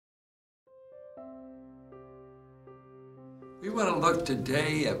We want to look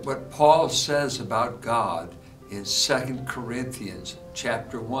today at what Paul says about God in 2 Corinthians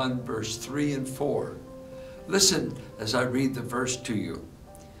chapter 1, verse 3 and 4. Listen as I read the verse to you.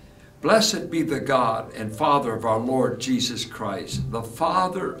 Blessed be the God and Father of our Lord Jesus Christ, the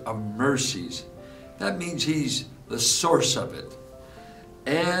Father of mercies. That means He's the source of it.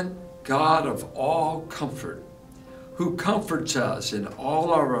 And God of all comfort, who comforts us in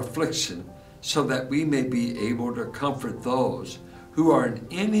all our affliction, so that we may be able to comfort those who are in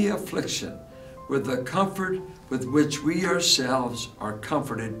any affliction with the comfort with which we ourselves are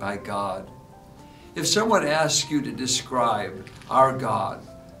comforted by God. If someone asks you to describe our God,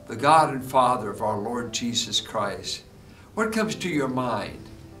 the God and Father of our Lord Jesus Christ, what comes to your mind?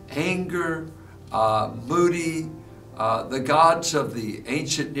 Anger, moody. The gods of the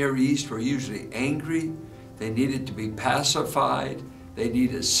ancient Near East were usually angry. They needed to be pacified. They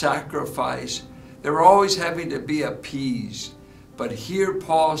needed sacrifice. They were always having to be appeased. But here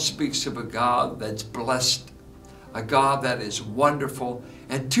Paul speaks of a God that's blessed, a God that is wonderful.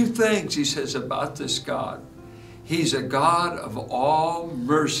 And two things he says about this God. He's a God of all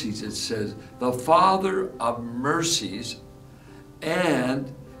mercies, it says, the Father of mercies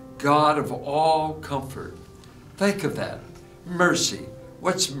and God of all comfort. Think of that. Mercy.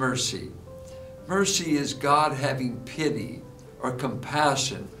 What's mercy? Mercy is God having pity or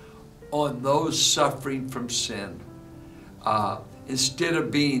compassion on those suffering from sin. Instead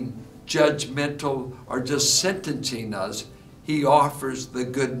of being judgmental or just sentencing us, He offers the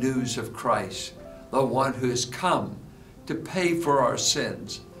good news of Christ, the one who has come to pay for our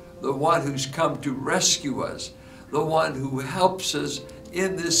sins, the one who's come to rescue us, the one who helps us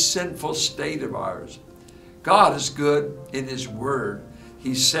in this sinful state of ours. God is good in His Word.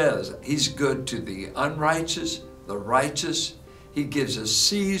 He says He's good to the unrighteous, the righteous. He gives us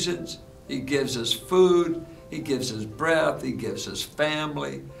seasons. He gives us food. He gives us breath. He gives us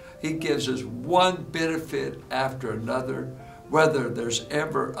family. He gives us one benefit after another. Whether there's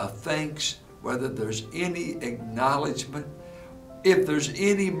ever a thanks, whether there's any acknowledgement, if there's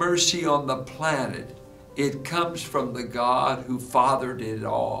any mercy on the planet, it comes from the God who fathered it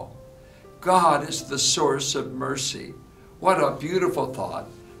all. God is the source of mercy. What a beautiful thought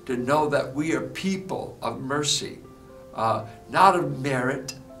to know that we are people of mercy, not of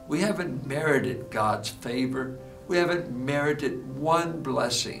merit. We haven't merited God's favor. We haven't merited one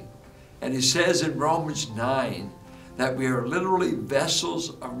blessing. And He says in Romans 9 that we are literally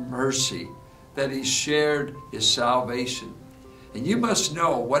vessels of mercy, that He shared His salvation. And you must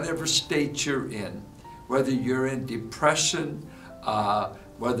know, whatever state you're in, whether you're in depression,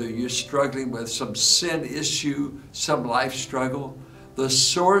 whether you're struggling with some sin issue, some life struggle, the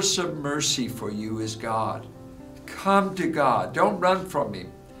source of mercy for you is God. Come to God. Don't run from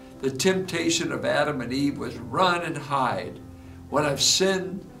Him. The temptation of Adam and Eve was run and hide. When I've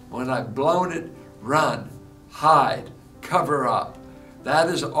sinned, when I've blown it, run, hide, cover up. That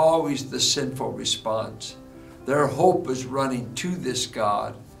is always the sinful response. Their hope is running to this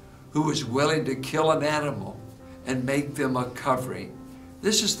God who is willing to kill an animal and make them a covering.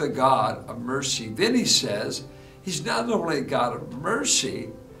 This is the God of mercy. Then He says He's not only a God of mercy,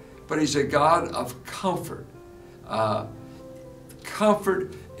 but He's a God of comfort.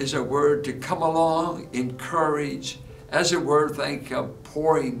 Comfort is a word to come along, encourage. As a word, think of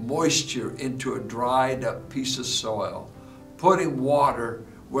pouring moisture into a dried up piece of soil, putting water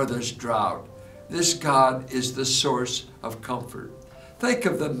where there's drought. This God is the source of comfort. Think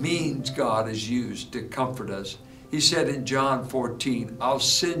of the means God has used to comfort us. He said in John 14, I'll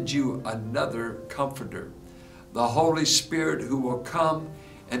send you another comforter, the Holy Spirit, who will come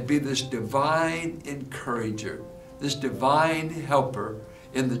and be this divine encourager, this divine helper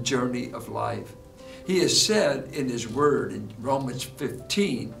in the journey of life. He has said in His Word in Romans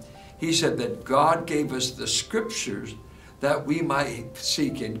 15, He said that God gave us the Scriptures that we might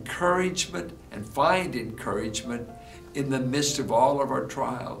seek encouragement and find encouragement in the midst of all of our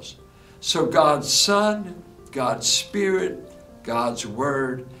trials. So God's Son, God's Spirit, God's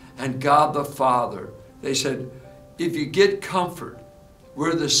Word, and God the Father, they said, if you get comfort,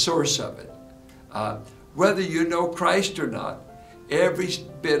 we're the source of it. Whether you know Christ or not, every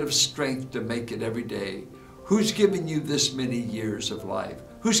bit of strength to make it every day. Who's given you this many years of life?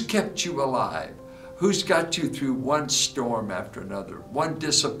 Who's kept you alive? Who's got you through one storm after another, one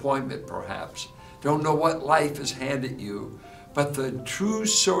disappointment perhaps? Don't know what life has handed you, but the true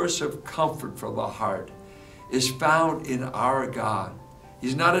source of comfort for the heart is found in our God.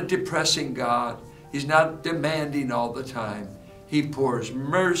 He's not a depressing God. He's not demanding all the time. He pours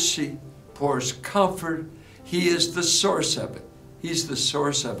mercy, pours comfort. He is the source of it. He's the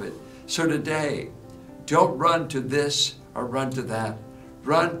source of it. So today, don't run to this or run to that.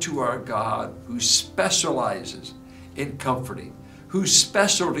 Run to our God who specializes in comforting, whose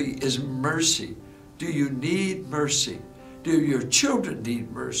specialty is mercy. Do you need mercy? Do your children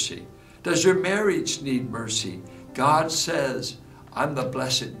need mercy? Does your marriage need mercy? God says, I'm the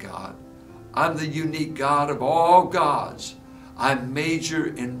blessed God. I'm the unique God of all gods. I major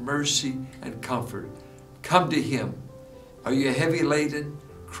in mercy and comfort. Come to Him. Are you heavy laden?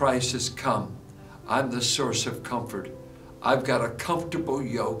 Christ has come. I'm the source of comfort. I've got a comfortable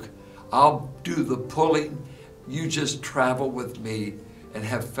yoke. I'll do the pulling. You just travel with me and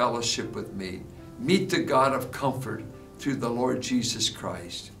have fellowship with me. Meet the God of comfort through the Lord Jesus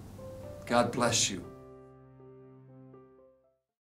Christ. God bless you.